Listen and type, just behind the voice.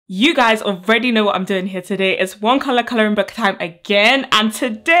You guys already know what I'm doing here today. It's one color coloring book time again, and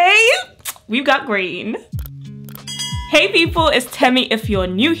today we've got green. Hey people, it's Temi. If you're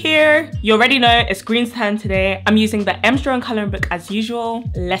new here, you already know it's green's turn today. I'm using the M's Drawing coloring book as usual.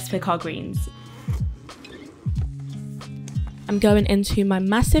 Let's pick our greens. I'm going into my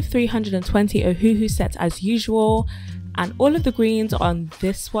massive 320 Ohuhu set as usual, and all of the greens are on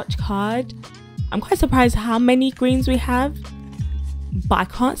this swatch card. I'm quite surprised how many greens we have, but I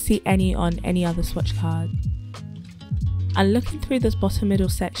can't see any on any other swatch card. And looking through this bottom middle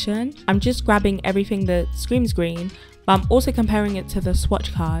section, I'm just grabbing everything that screams green, but I'm also comparing it to the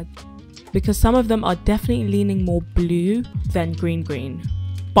swatch card because some of them are definitely leaning more blue than green.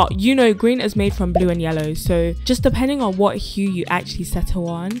 But you know, green is made from blue and yellow, so just depending on what hue you actually settle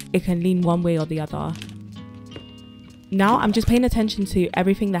on, it can lean one way or the other. Now I'm just paying attention to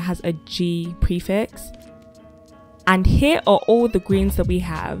everything that has a G prefix. And here are all the greens that we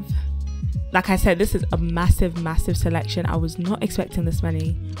have. Like I said, this is a massive selection. I was not expecting this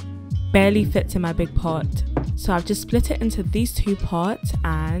many. Barely fits in my big pot. So I've just split it into these two pots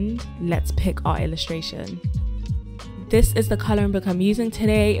and let's pick our illustration. This is the coloring book I'm using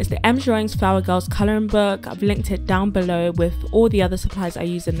today. It's the M's Drawings Flower Girls coloring book. I've linked it down below with all the other supplies I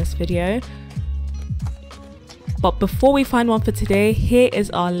use in this video. But before we find one for today, here is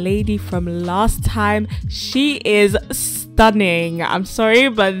our lady from last time. She is stunning. I'm sorry,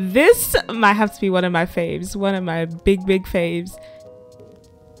 but this might have to be one of my faves, one of my big faves.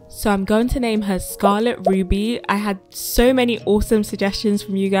 So I'm going to name her Scarlet Ruby. I had so many awesome suggestions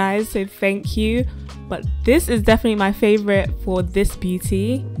from you guys, so thank you. But this is definitely my favorite for this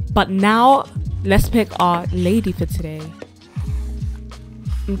beauty. But now let's pick our lady for today.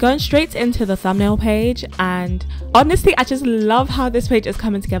 I'm going straight into the thumbnail page, and honestly I just love how this page is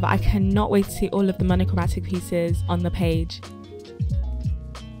coming together. I cannot wait to see all of the monochromatic pieces on the page.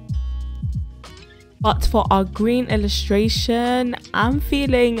 But for our green illustration, I'm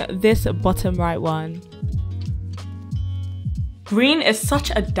feeling this bottom right one. Green is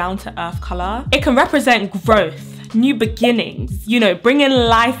such a down-to-earth color. It can represent growth, new beginnings, you know, bringing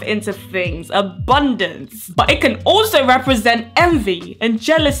life into things, abundance. But it can also represent envy and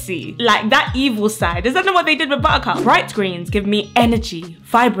jealousy, like that evil side. Isn't that what they did with Buttercup? Bright greens give me energy,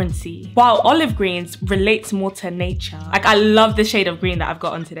 vibrancy, while olive greens relates more to nature. Like, I love the shade of green that I've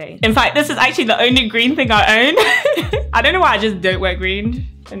got on today. In fact, this is actually the only green thing I own. I don't know why I just don't wear green.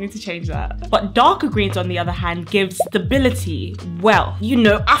 I need to change that. But darker greens, on the other hand, give stability, wealth, you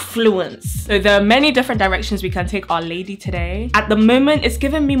know, affluence. So there are many different directions we can take our lady today. At the moment, it's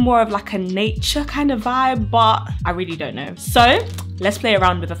giving me more of like a nature kind of vibe, but I really don't know. So let's play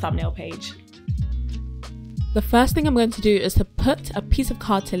around with the thumbnail page. The first thing I'm going to do is to put a piece of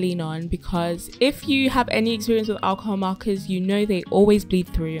card to lean on, because if you have any experience with alcohol markers, you know they always bleed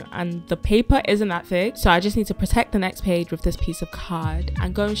through and the paper isn't that thick. So I just need to protect the next page with this piece of card.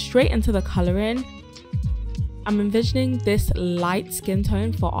 And going straight into the colouring, I'm envisioning this light skin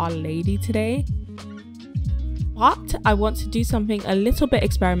tone for our lady today. But I want to do something a little bit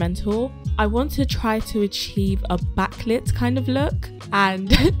experimental. I want to try to achieve a backlit kind of look.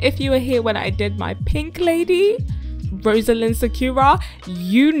 And if you were here when I did my pink lady, Rosalind Sakura,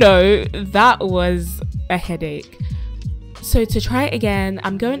 you know that was a headache. So to try it again,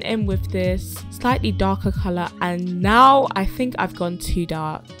 I'm going in with this slightly darker colour, and now I think I've gone too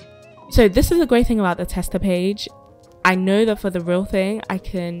dark. So this is the great thing about the tester page. I know that for the real thing, I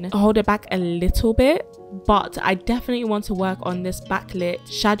can hold it back a little bit, but I definitely want to work on this backlit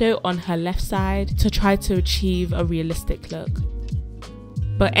shadow on her left side to try to achieve a realistic look.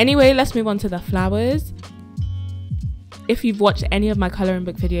 But anyway, let's move on to the flowers. If you've watched any of my colouring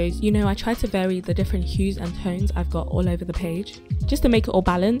book videos, you know I try to vary the different hues and tones I've got all over the page, just to make it all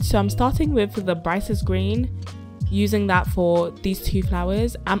balanced. So I'm starting with the brightest green, using that for these two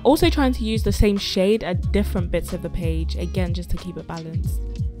flowers. I'm also trying to use the same shade at different bits of the page, again just to keep it balanced.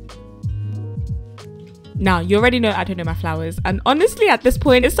 Now, you already know I don't know my flowers, and honestly at this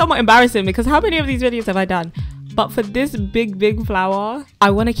point it's somewhat embarrassing because how many of these videos have I done? But for this big flower,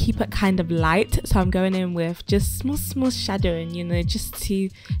 I want to keep it kind of light, so I'm going in with just small shadowing, you know, just to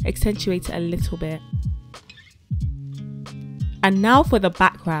accentuate it a little bit. And now for the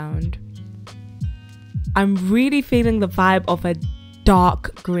background. I'm really feeling the vibe of a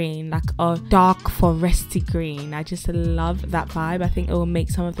dark green, like a dark foresty green. I just love that vibe. I think it will make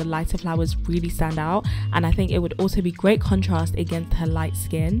some of the lighter flowers really stand out, and I think it would also be great contrast against her light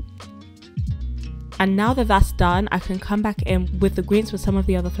skin. And now that that's done, I can come back in with the greens for some of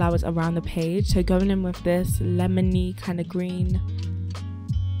the other flowers around the page. So going in with this lemony kind of green.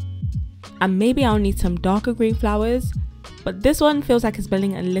 And maybe I'll need some darker green flowers but this one feels like it's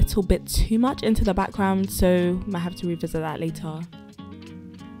blending a little bit too much into the background, so might have to revisit that later.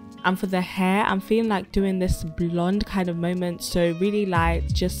 And for the hair, I'm feeling like doing this blonde kind of moment, so really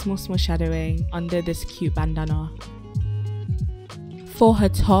light, just small shadowing under this cute bandana. For her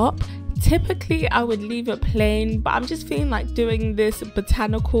top, typically I would leave it plain, but I'm just feeling like doing this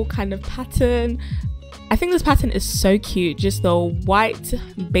botanical kind of pattern. I think this pattern is so cute, just the white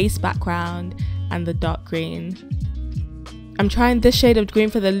base background and the dark green. I'm trying this shade of green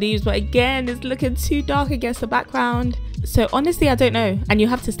for the leaves, but again, it's looking too dark against the background. So honestly, I don't know, and you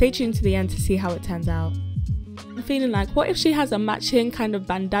have to stay tuned to the end to see how it turns out. I'm feeling like, what if she has a matching kind of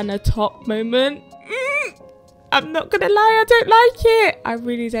bandana top moment? I'm not gonna lie, I don't like it. I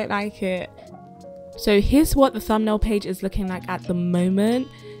really don't like it. So here's what the thumbnail page is looking like at the moment.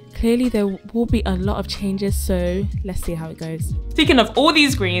 Clearly there will be a lot of changes, so let's see how it goes. Speaking of all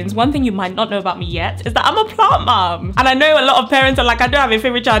these greens, one thing you might not know about me yet is that I'm a plant mom. And I know a lot of parents are like, I don't have a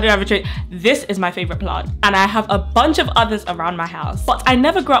favorite child, I don't have a trait. This is my favorite plant. And I have a bunch of others around my house. But I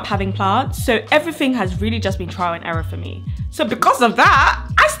never grew up having plants, so everything has really just been trial and error for me. So because of that,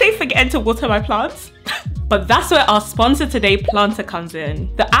 I stay forgetting to water my plants. But that's where our sponsor today, Planter, comes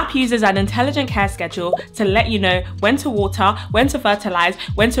in. The app uses an intelligent care schedule to let you know when to water, when to fertilize,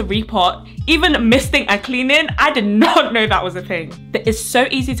 when to repot, even misting and cleaning. I did not know that was a thing. It's so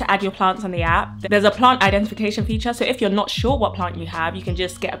easy to add your plants on the app. There's a plant identification feature, so if you're not sure what plant you have, you can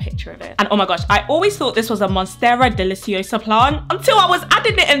just get a picture of it. And oh my gosh, I always thought this was a Monstera deliciosa plant until I was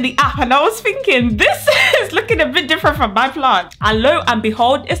adding it in the app and I was thinking, this is looking a bit different from my plant. And lo and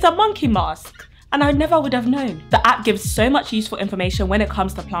behold, it's a monkey mask. And I never would have known. The app gives so much useful information when it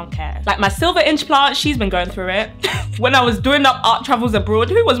comes to plant care. Like my silver inch plant, she's been going through it. When I was doing up art travels abroad,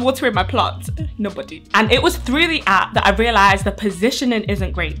 who was watering my plants? Nobody. And it was through the app that I realized the positioning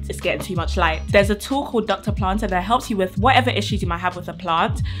isn't great. It's getting too much light. There's a tool called Dr. Planter that helps you with whatever issues you might have with a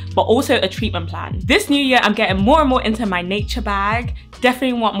plant, but also a treatment plan. This new year, I'm getting more and more into my nature bag.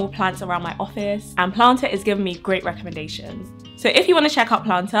 Definitely want more plants around my office, and Planter is giving me great recommendations. So if you want to check out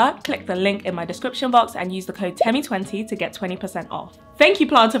Planter, click the link in my description box and use the code TEMI20 to get 20% off. Thank you,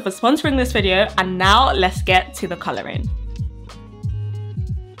 Planter, for sponsoring this video, and now let's get to the colouring.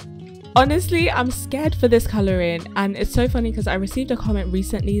 Honestly, I'm scared for this colouring, and it's so funny because I received a comment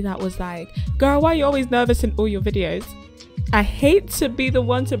recently that was like, girl, why are you always nervous in all your videos? I hate to be the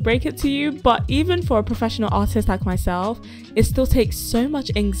one to break it to you, but even for a professional artist like myself, it still takes so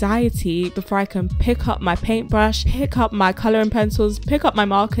much anxiety before I can pick up my paintbrush, pick up my colouring pencils, pick up my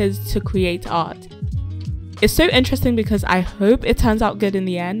markers to create art. It's so interesting because I hope it turns out good in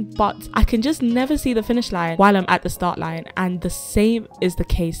the end, but I can just never see the finish line while I'm at the start line, and the same is the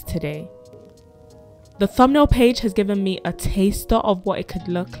case today. The thumbnail page has given me a taster of what it could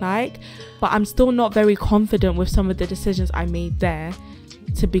look like, but I'm still not very confident with some of the decisions I made there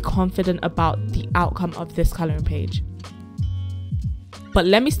to be confident about the outcome of this colouring page. But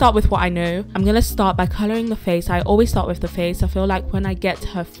let me start with what I know. I'm going to start by colouring the face. I always start with the face. I feel like when I get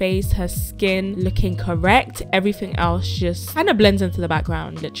her face, her skin looking correct, everything else just kind of blends into the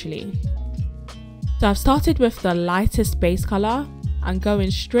background, literally. So I've started with the lightest base colour. I'm going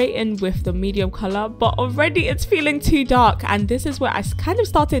straight in with the medium colour, but already it's feeling too dark, and this is where I kind of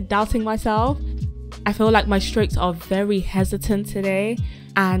started doubting myself. I feel like my strokes are very hesitant today,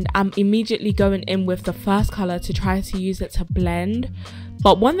 and I'm immediately going in with the first colour to try to use it to blend.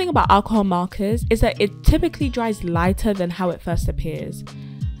 But one thing about alcohol markers is that it typically dries lighter than how it first appears.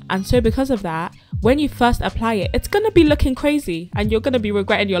 And so because of that, when you first apply it, it's going to be looking crazy and you're going to be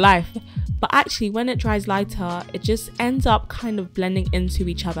regretting your life. But actually, when it dries lighter, it just ends up kind of blending into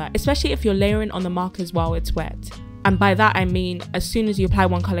each other, especially if you're layering on the markers while it's wet. And by that, I mean, as soon as you apply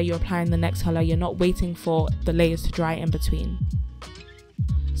one colour, you're applying the next colour. You're not waiting for the layers to dry in between.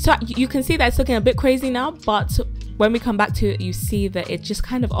 So you can see that it's looking a bit crazy now, but when we come back to it, you see that it just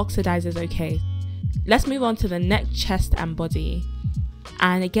kind of oxidizes okay. Let's move on to the neck, chest and body.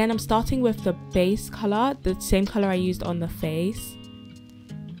 And again, I'm starting with the base colour, the same colour I used on the face.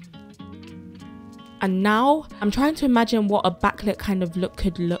 And now I'm trying to imagine what a backlit kind of look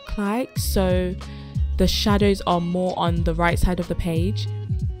could look like. So the shadows are more on the right side of the page.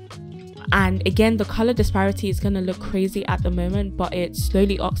 And again, the color disparity is going to look crazy at the moment, but it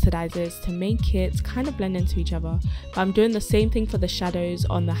slowly oxidizes to make it kind of blend into each other. But I'm doing the same thing for the shadows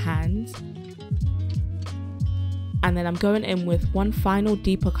on the hands. And then I'm going in with one final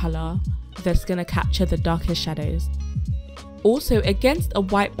deeper color that's going to capture the darkest shadows. Also, against a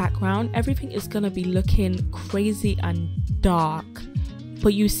white background, everything is going to be looking crazy and dark.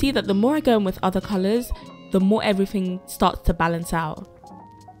 But you see that the more I go in with other colors, the more everything starts to balance out.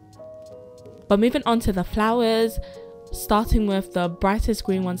 But moving on to the flowers, starting with the brightest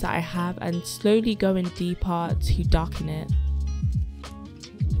green ones that I have and slowly going deeper to darken it.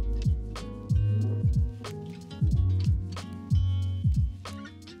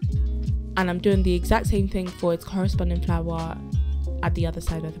 And I'm doing the exact same thing for its corresponding flower at the other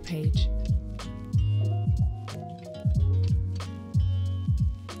side of the page.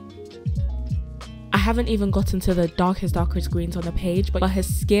 I haven't even gotten to the darkest greens on the page, but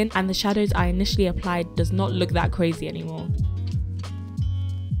his skin and the shadows I initially applied does not look that crazy anymore.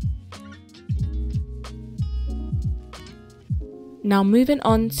 Now moving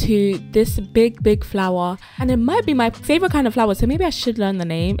on to this big flower, and it might be my favorite kind of flower, so maybe I should learn the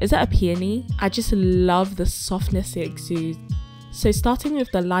name. Is it a peony? I just love the softness it exudes. So starting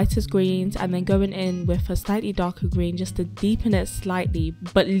with the lightest greens and then going in with a slightly darker green just to deepen it slightly,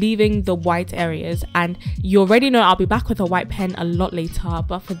 but leaving the white areas. And you already know I'll be back with a white pen a lot later,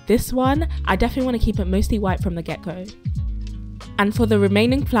 but for this one I definitely want to keep it mostly white from the get-go. And for the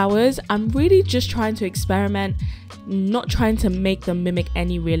remaining flowers, I'm really just trying to experiment, not trying to make them mimic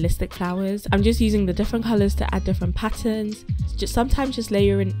any realistic flowers. I'm just using the different colors to add different patterns, sometimes just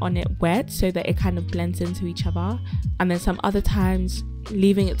layering on it wet so that it kind of blends into each other, and then some other times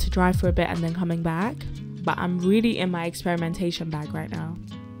leaving it to dry for a bit and then coming back. But I'm really in my experimentation bag right now.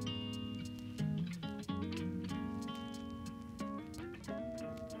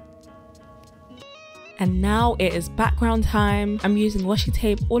 And now it is background time. I'm using washi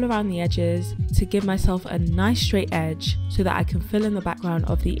tape all around the edges to give myself a nice straight edge so that I can fill in the background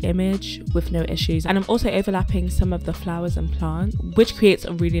of the image with no issues. And I'm also overlapping some of the flowers and plant, which creates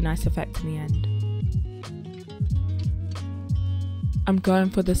a really nice effect in the end. I'm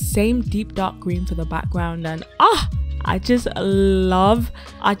going for the same deep dark green for the background, and I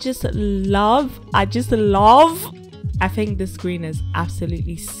think this green is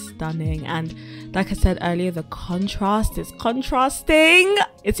absolutely stunning, and like I said earlier, the contrast is contrasting.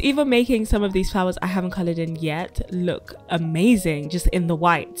 It's even making some of these flowers I haven't colored in yet look amazing just in the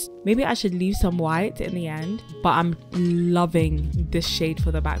white. Maybe I should leave some white in the end, but I'm loving this shade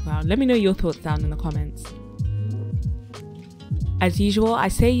for the background. Let me know your thoughts down in the comments. As usual, I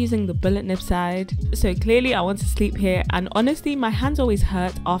say using the bullet nib side, so clearly I want to sleep here, and honestly my hands always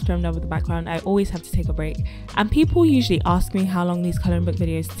hurt after I'm done with the background. I always have to take a break, and people usually ask me how long these colouring book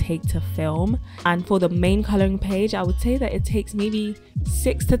videos take to film, and for the main colouring page I would say that it takes maybe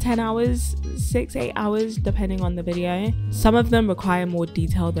 6 to 10 hours, 6-8 hours depending on the video. Some of them require more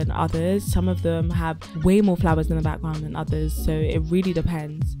detail than others, some of them have way more flowers in the background than others, so it really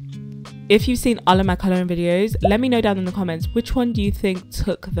depends. If you've seen all of my colouring videos, let me know down in the comments which one do you think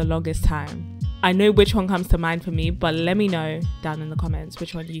took the longest time. I know which one comes to mind for me, but let me know down in the comments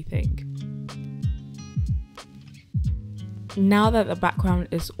which one do you think. Now that the background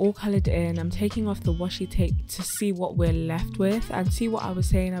is all coloured in, I'm taking off the washi tape to see what we're left with and see what I was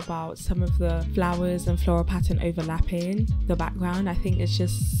saying about some of the flowers and floral pattern overlapping the background. I think it's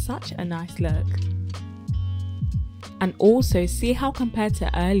just such a nice look. And also see how compared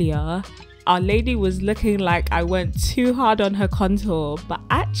to earlier, our lady was looking like I went too hard on her contour, but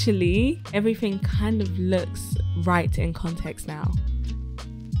actually everything kind of looks right in context now.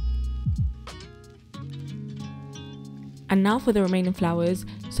 And now for the remaining flowers.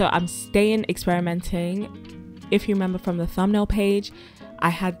 So I'm staying experimenting. If you remember from the thumbnail page, I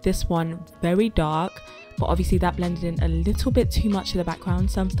had this one very dark, but obviously that blended in a little bit too much to the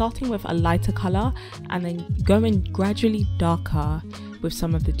background, so I'm starting with a lighter colour and then going gradually darker with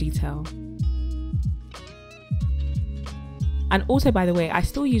some of the detail. And also, by the way, I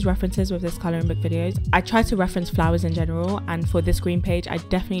still use references with this colouring book videos. I try to reference flowers in general, and for this green page I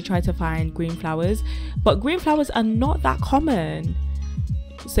definitely try to find green flowers, but green flowers are not that common,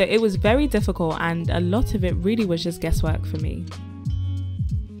 so it was very difficult and a lot of it really was just guesswork for me.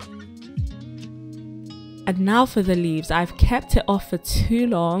 And now for the leaves. I've kept it off for too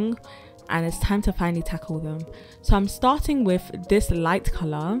long and it's time to finally tackle them. So I'm starting with this light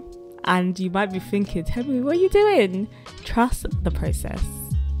colour, and you might be thinking, Temi, what are you doing? Trust the process.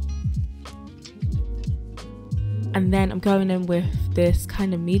 And then I'm going in with this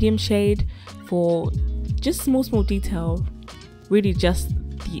kind of medium shade for just small detail, really just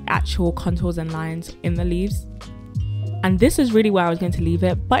the actual contours and lines in the leaves. And this is really where I was going to leave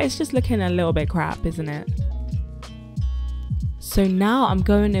it, but it's just looking a little bit crap, isn't it? So now I'm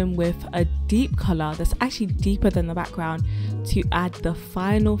going in with a deep colour that's actually deeper than the background to add the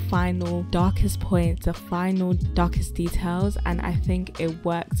final darkest points, the final darkest details, and I think it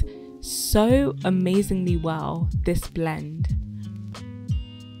worked so amazingly well, this blend.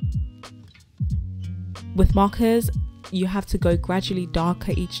 With markers, you have to go gradually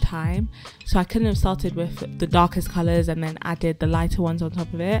darker each time. So I couldn't have started with the darkest colors and then added the lighter ones on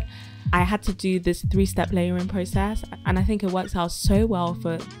top of it. I had to do this 3-step layering process, and I think it works out so well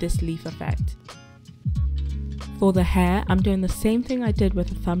for this leaf effect. For the hair, I'm doing the same thing I did with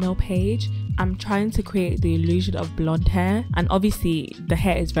the thumbnail page. I'm trying to create the illusion of blonde hair, and obviously the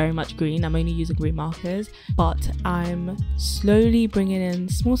hair is very much green. I'm only using green markers, but I'm slowly bringing in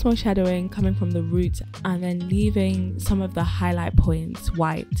small shadowing coming from the roots and then leaving some of the highlight points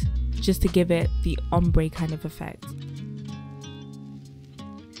white just to give it the ombre kind of effect.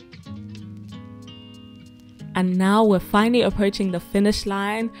 And now we're finally approaching the finish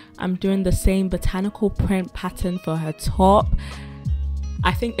line. I'm doing the same botanical print pattern for her top.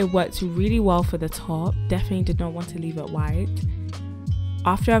 I think it worked really well for the top. Definitely did not want to leave it white.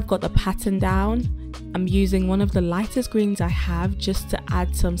 After I've got the pattern down, I'm using one of the lightest greens I have just to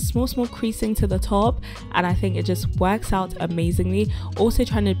add some small creasing to the top, and I think it just works out amazingly. Also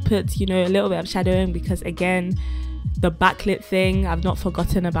trying to put, you know, a little bit of shadowing because again, the backlit thing, I've not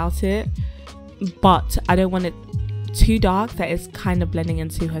forgotten about it. But I don't want it too dark that it's kind of blending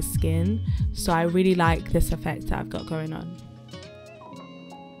into her skin. So I really like this effect that I've got going on.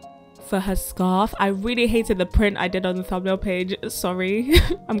 For her scarf, I really hated the print I did on the thumbnail page. Sorry.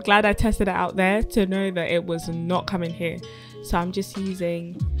 I'm glad I tested it out there to know that it was not coming here. So I'm just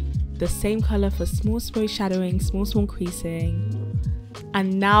using the same color for small shadowing, small creasing.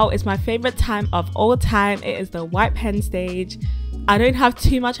 And now it's my favorite time of all time. It is the white pen stage. I don't have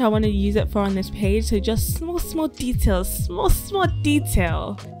too much I want to use it for on this page, so just small details, small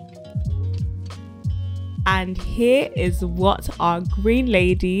detail. And here is what our green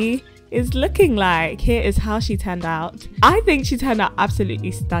lady is looking like. Here is how she turned out. I think she turned out absolutely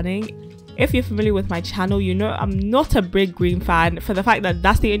stunning. If you're familiar with my channel, you know I'm not a big green fan. For the fact that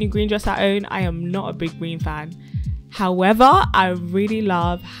that's the only green dress I own, I am not a big green fan. However, I really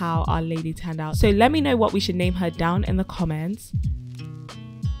love how our lady turned out. So let me know what we should name her down in the comments.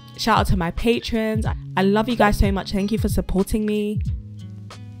 Shout out to my patrons. I love you guys so much. Thank you for supporting me.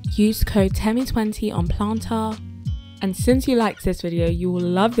 Use code TEMI20 on Planter. And since you liked this video, you will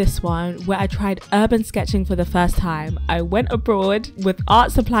love this one where I tried urban sketching for the first time. I went abroad with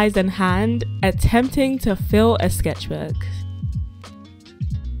art supplies in hand, attempting to fill a sketchbook.